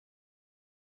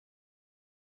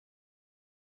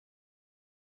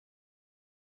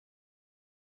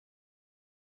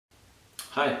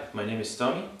Hi, my name is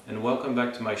Tommy and welcome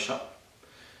back to my shop.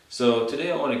 So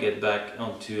today I want to get back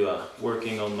onto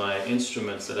working on my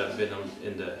instruments that have been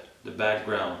in the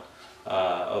background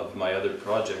of my other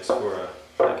projects for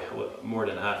more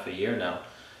than half a year now.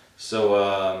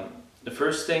 So the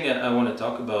first thing I want to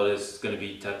talk about is going to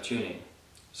be tap tuning.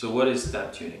 So what is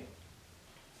tap tuning?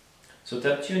 So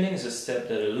tap tuning is a step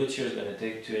that a luthier is going to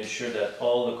take to ensure that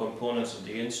all the components of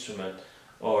the instrument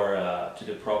are to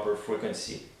the proper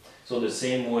frequency. So the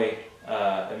same way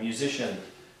a musician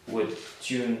would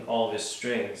tune all of his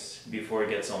strings before he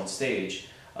gets on stage,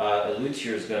 a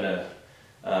luthier is going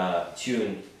to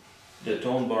tune the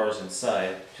tone bars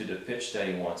inside to the pitch that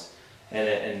he wants. And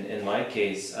in my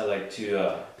case, I like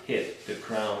to hit the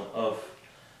crown of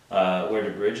where the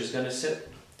bridge is going to sit,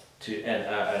 and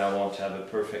I want to have a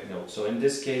perfect note. So in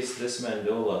this case, this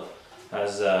mandola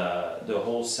has the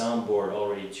whole soundboard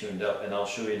already tuned up, and I'll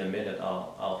show you in a minute.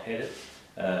 I'll hit it.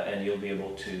 And you'll be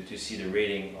able to see the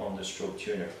rating on the strobe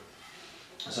tuner.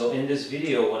 So in this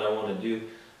video, what I want to do,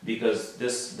 because the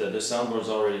soundboard is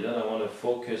already done, I want to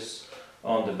focus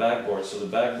on the backboard. So the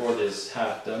backboard is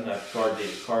half done. I've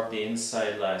carved the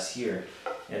inside last year,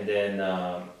 and then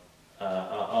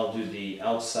I'll do the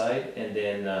outside and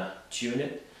then tune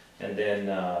it, and then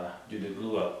do the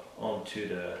glue up onto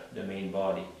the main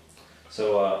body.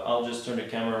 So I'll just turn the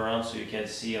camera around so you can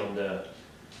see on the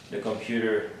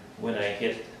computer when I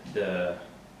hit the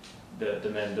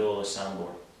mandola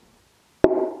soundboard.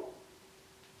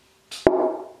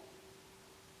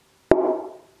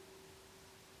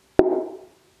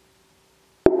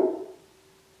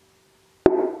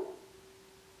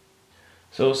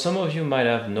 So some of you might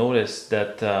have noticed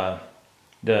that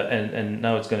and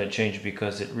now it's going to change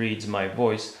because it reads my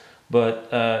voice, but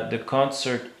the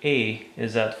concert A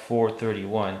is at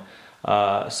 431.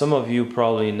 Some of you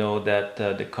probably know that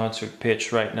the concert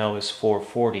pitch right now is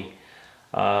 440.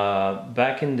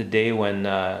 Back in the day when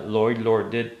Lloyd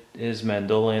Lord did his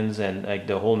mandolins and like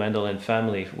the whole mandolin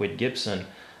family with Gibson,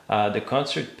 the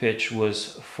concert pitch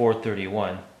was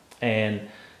 431, and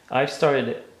I've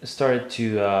started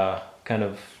to kind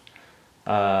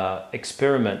of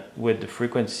experiment with the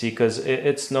frequency, because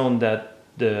it's known that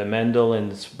the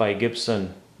mandolins by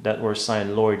Gibson that were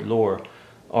signed Lloyd Lord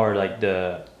are like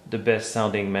the best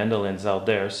sounding mandolins out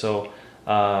there. So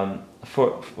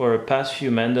for the past few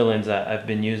mandolins, I've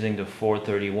been using the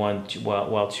 431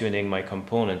 while tuning my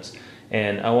components,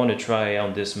 and I want to try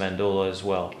on this mandola as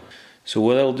well. So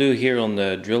what I'll do here on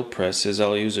the drill press is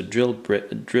I'll use a drill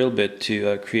bit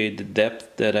to create the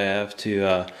depth that I have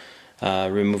to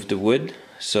remove the wood,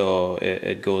 so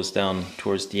it goes down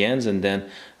towards the ends, and then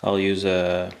I'll use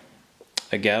a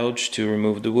gouge to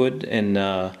remove the wood,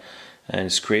 and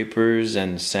scrapers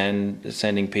and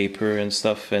sanding paper and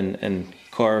stuff, and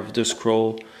carve the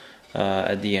scroll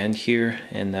at the end here.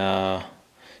 And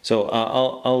so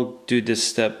I'll do this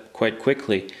step quite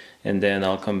quickly, and then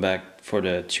I'll come back for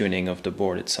the tuning of the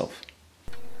board itself.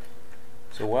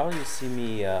 So while you see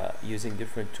me using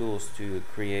different tools to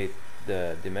create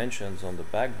the dimensions on the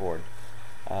backboard,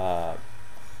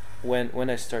 when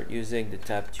I start using the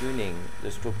tap tuning, the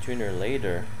strobe tuner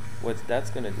later, what that's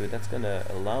going to do, that's going to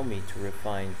allow me to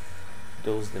refine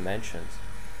those dimensions.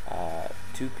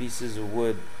 Two pieces of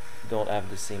wood don't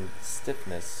have the same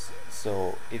stiffness,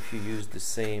 so if you use the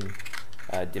same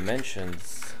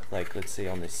dimensions, like let's say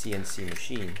on the CNC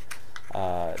machine,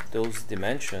 those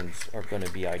dimensions are going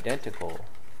to be identical,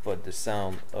 but the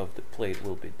sound of the plate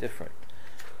will be different.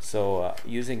 So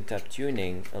using tap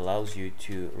tuning allows you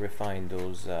to refine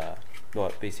those,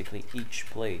 well, basically each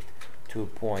plate to a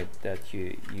point that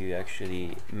you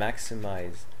actually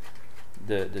maximize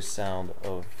the sound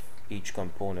of each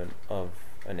component of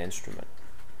an instrument.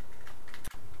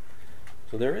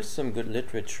 So there is some good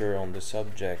literature on the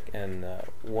subject, and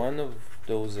one of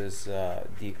those is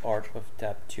The Art of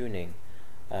Tap Tuning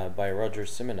by Roger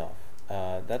Siminoff.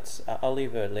 I'll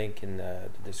leave a link in the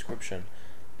description,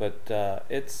 but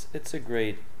it's a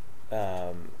great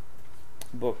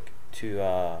book to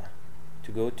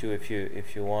go to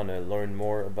if you want to learn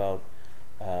more about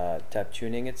tap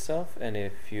tuning itself, and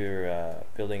if you're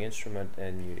building instrument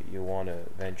and you want to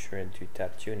venture into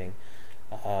tap tuning.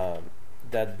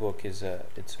 That book is a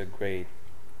great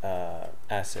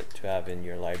asset to have in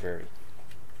your library.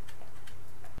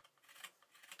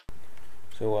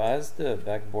 So as the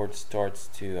backboard starts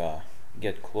to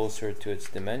get closer to its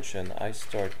dimension, I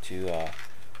start to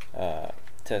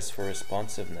test for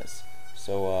responsiveness.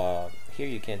 So here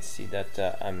you can see that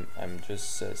I'm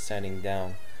just sanding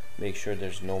down, make sure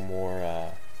there's no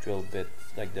more drill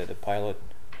bits like the pilot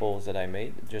holes that I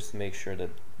made, just make sure that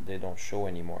they don't show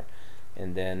anymore.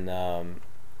 And then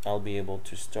I'll be able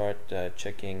to start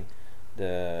checking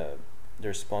the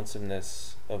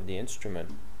responsiveness of the instrument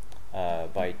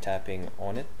by tapping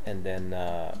on it, and then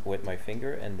with my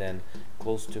finger, and then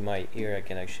close to my ear I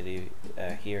can actually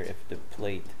hear if the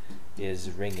plate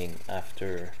is ringing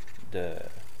after the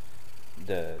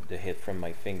hit from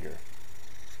my finger.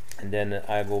 And then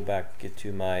I go back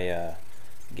to my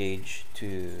gauge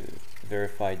to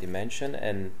verify dimension,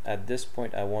 and at this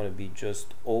point I want to be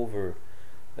just over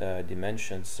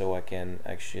dimensions, so I can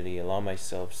actually allow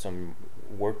myself some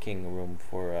working room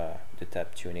for the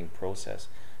tap tuning process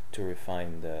to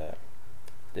refine the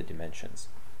dimensions.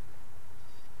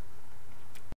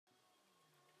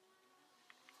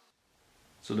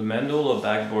 So the Mandola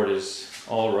backboard is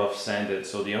all rough sanded,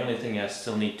 so the only thing I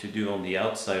still need to do on the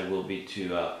outside will be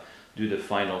to do the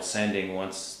final sanding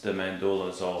once the mandola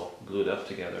is all glued up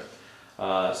together.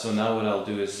 So now what I'll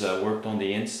do is work on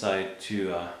the inside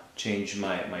to change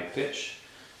my pitch.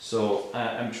 So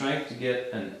I'm trying to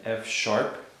get an F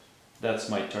sharp, that's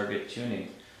my target tuning.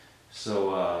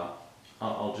 So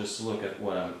I'll just look at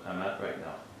what I'm at right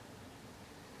now.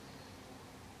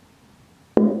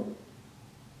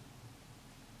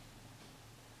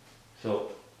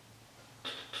 So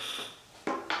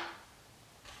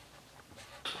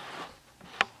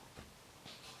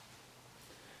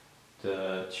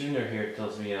the tuner here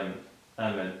tells me I'm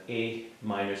an A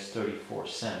minus 34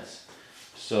 cents.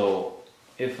 So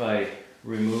if I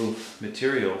remove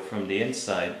material from the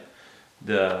inside,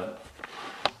 the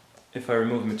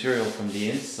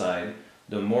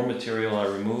more material I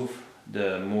remove,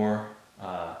 the more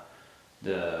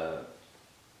the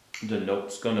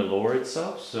note's gonna lower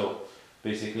itself. So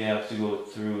basically I have to go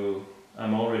through,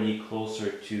 I'm already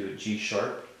closer to G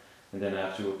sharp, and then I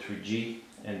have to go through G,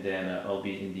 and then I'll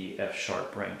be in the F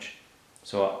sharp range.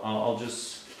 So I'll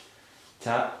just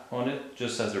tap on it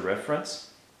just as a reference.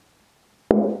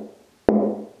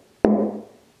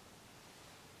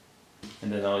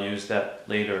 And then I'll use that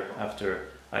later after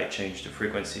I change the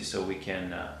frequency, so we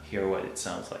can hear what it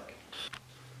sounds like.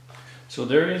 So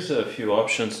there is a few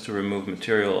options to remove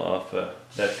material off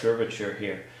that curvature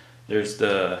here. There's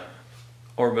the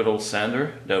orbital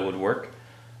sander that would work,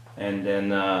 and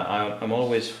then I'm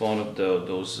always fond of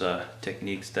those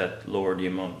techniques that lower the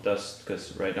amount of dust,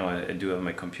 because right now I do have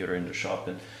my computer in the shop,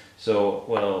 and so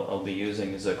what I'll be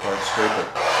using is a card scraper.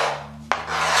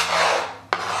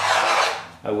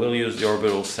 I will use the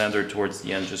orbital sander towards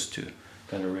the end just to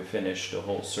kind of refinish the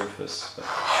whole surface.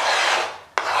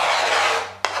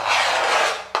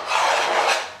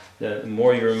 The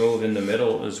more you remove in the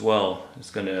middle as well,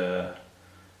 it's going to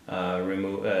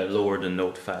lower the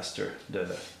note faster.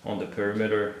 On the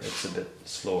perimeter, it's a bit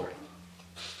slower.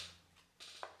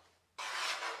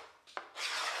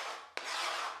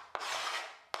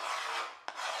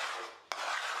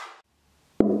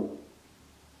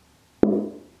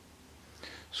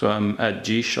 So I'm at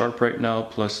G sharp right now,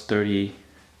 plus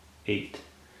 38.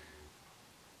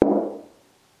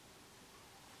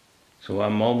 So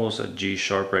I'm almost at G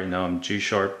sharp right now. I'm G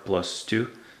sharp plus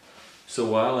 2. So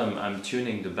while I'm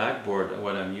tuning the backboard,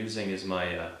 what I'm using is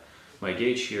my my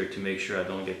gauge here to make sure I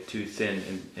don't get too thin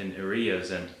in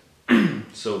areas. And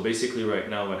so basically right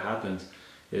now what happens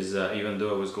is even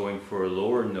though I was going for a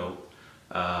lower note,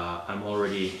 I'm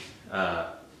already,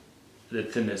 the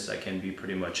thinness I can be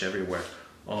pretty much everywhere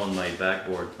on my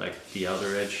backboard. Like the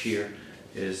outer edge here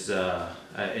is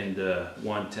in the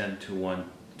 1/10 to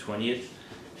 1/20th,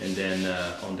 and then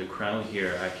on the crown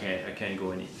here I can't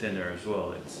go any thinner as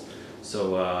well.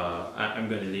 So I'm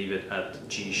going to leave it at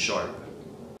G sharp.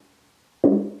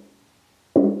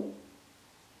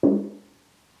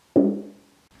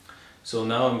 So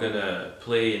now I'm going to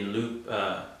play in loop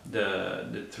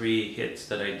the 3 hits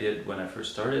that I did when I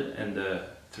first started, and the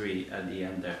 3 at the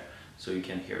end there, so you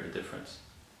can hear the difference.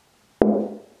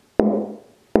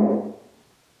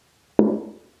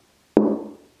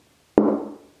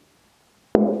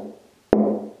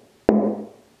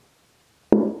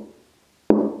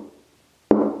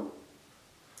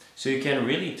 So you can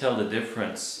really tell the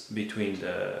difference between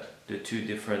the 2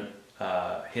 different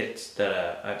hits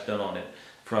that I've done on it,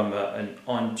 from an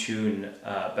untuned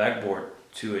backboard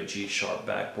to a G sharp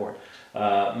backboard.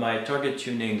 My target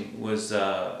tuning was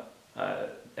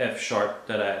F sharp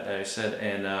that I said,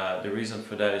 and the reason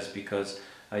for that is because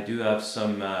I do have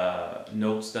some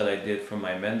notes that I did from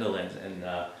my mandolins, and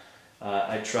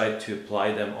I tried to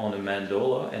apply them on a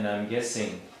mandola, and I'm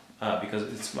guessing, because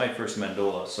it's my first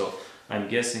mandola, so I'm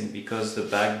guessing because the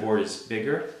backboard is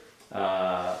bigger,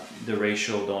 the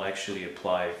ratio don't actually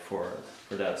apply for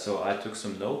that. So I took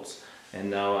some notes, and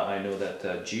now I know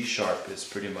that G sharp is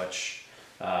pretty much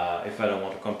if I don't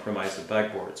want to compromise the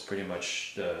backboard. It's pretty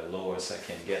much the lowest I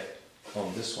can get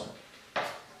on this one.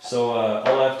 So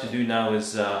all I have to do now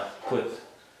is put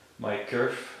my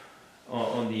kerf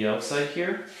on the outside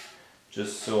here,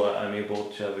 just so I'm able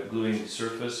to have a gluing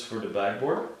surface for the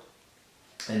backboard,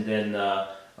 and then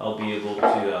I'll be able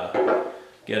to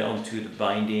get onto the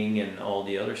binding and all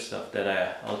the other stuff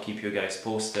that I'll keep you guys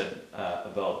posted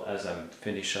about as I'm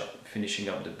finishing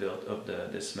up the build of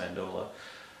this Mandola.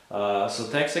 So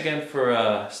thanks again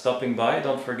for stopping by.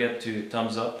 Don't forget to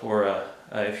thumbs up, or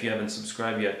if you haven't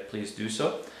subscribed yet, please do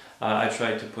so. I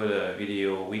try to put a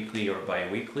video weekly or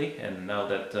bi-weekly, and now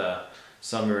that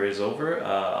summer is over,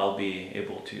 I'll be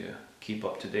able to keep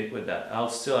up to date with that. I'll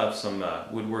still have some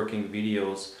woodworking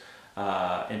videos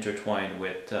intertwined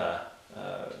with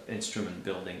instrument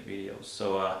building videos.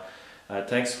 So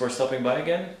thanks for stopping by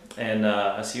again, and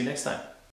I'll see you next time.